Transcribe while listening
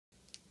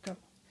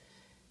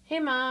Hey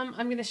Mom,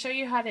 I'm going to show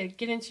you how to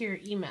get into your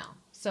email.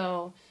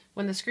 So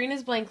when the screen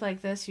is blank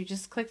like this, you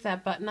just click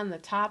that button on the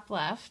top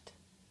left,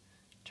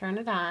 turn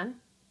it on,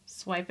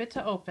 swipe it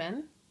to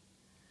open,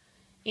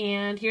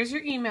 and here's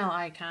your email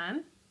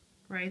icon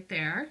right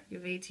there. You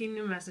have 18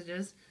 new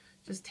messages.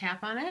 Just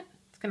tap on it.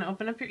 It's going to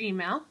open up your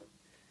email.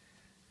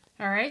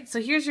 Alright,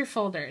 so here's your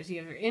folders.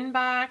 You have your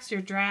inbox,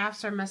 your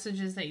drafts or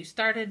messages that you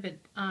started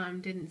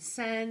but didn't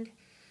send,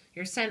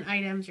 your sent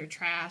items, your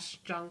trash,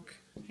 junk,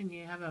 and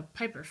you have a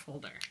Piper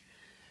folder.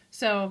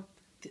 So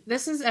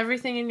this is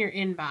everything in your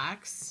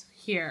inbox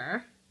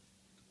here.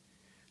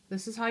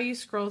 This is how you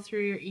scroll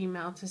through your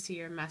email to see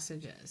your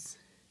messages.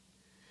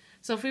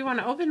 So if we want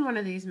to open one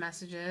of these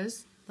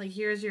messages, like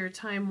here's your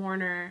Time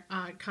Warner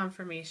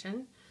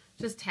confirmation,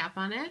 just tap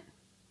on it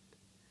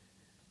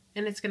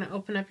and it's going to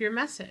open up your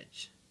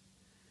message.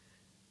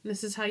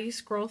 This is how you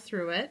scroll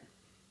through it.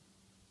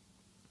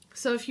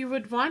 So if you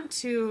would want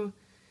to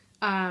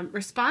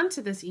respond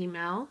to this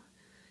email,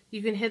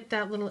 you can hit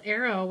that little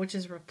arrow, which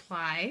is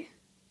reply.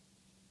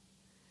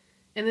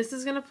 And this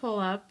is going to pull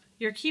up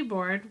your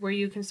keyboard where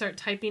you can start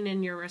typing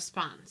in your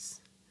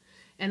response.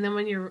 And then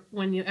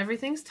when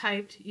everything's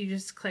typed, you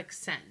just click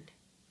send.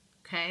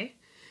 Okay?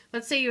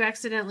 Let's say you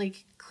accidentally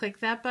click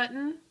that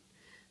button.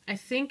 I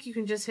think you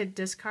can just hit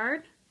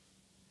discard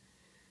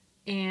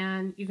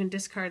and you can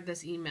discard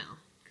this email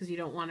because you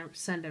don't want to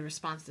send a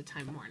response to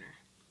Time Warner.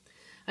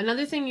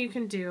 Another thing you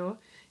can do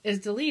is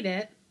delete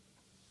it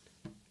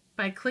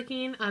by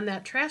clicking on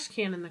that trash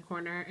can in the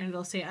corner, and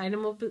it'll say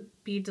item will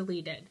be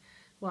deleted.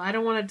 Well, I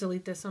don't want to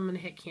delete this, so I'm going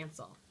to hit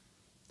cancel.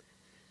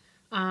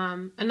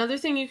 Another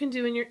thing you can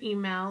do in your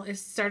email is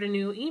start a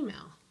new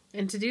email.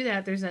 And to do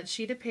that, there's that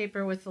sheet of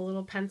paper with the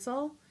little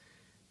pencil.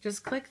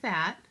 Just click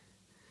that.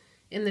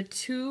 In the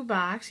to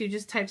box, you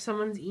just type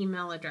someone's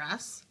email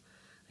address.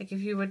 Like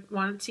if you would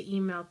want to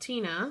email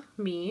Tina,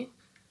 me,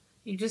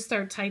 you just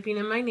start typing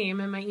in my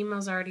name, and my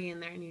email's already in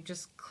there, and you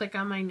just click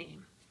on my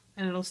name,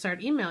 and it'll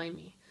start emailing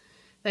me.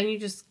 Then you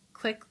just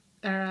click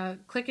and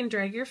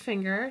drag your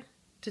finger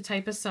to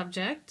type a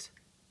subject,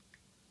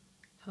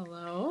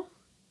 hello,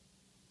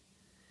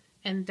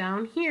 and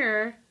down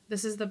here,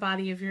 this is the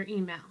body of your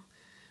email.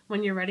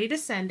 When you're ready to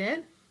send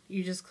it,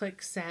 you just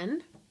click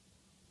send,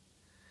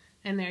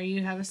 and there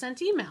you have a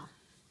sent email.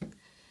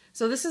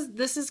 So this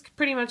is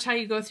pretty much how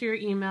you go through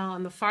your email.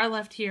 On the far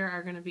left here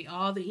are going to be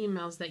all the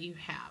emails that you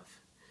have.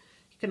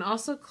 You can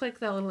also click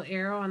that little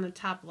arrow on the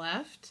top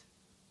left.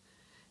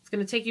 It's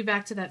going to take you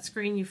back to that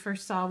screen you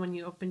first saw when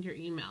you opened your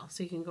email.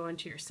 So you can go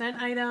into your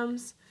sent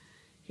items.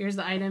 Here's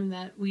the item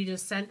that we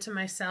just sent to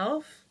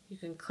myself. You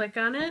can click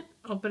on it,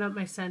 open up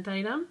my sent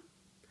item.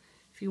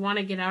 If you want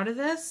to get out of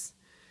this,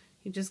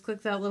 you just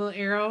click that little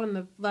arrow in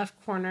the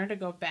left corner to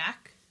go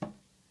back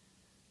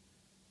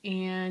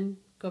and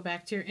go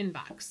back to your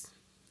inbox.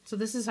 So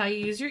this is how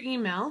you use your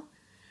email.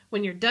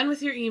 When you're done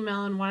with your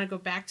email and want to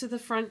go back to the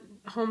front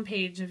home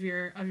page of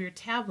your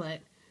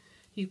tablet,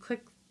 you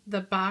click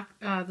the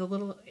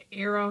little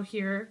arrow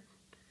here,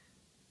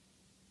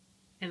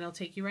 and it'll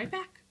take you right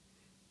back.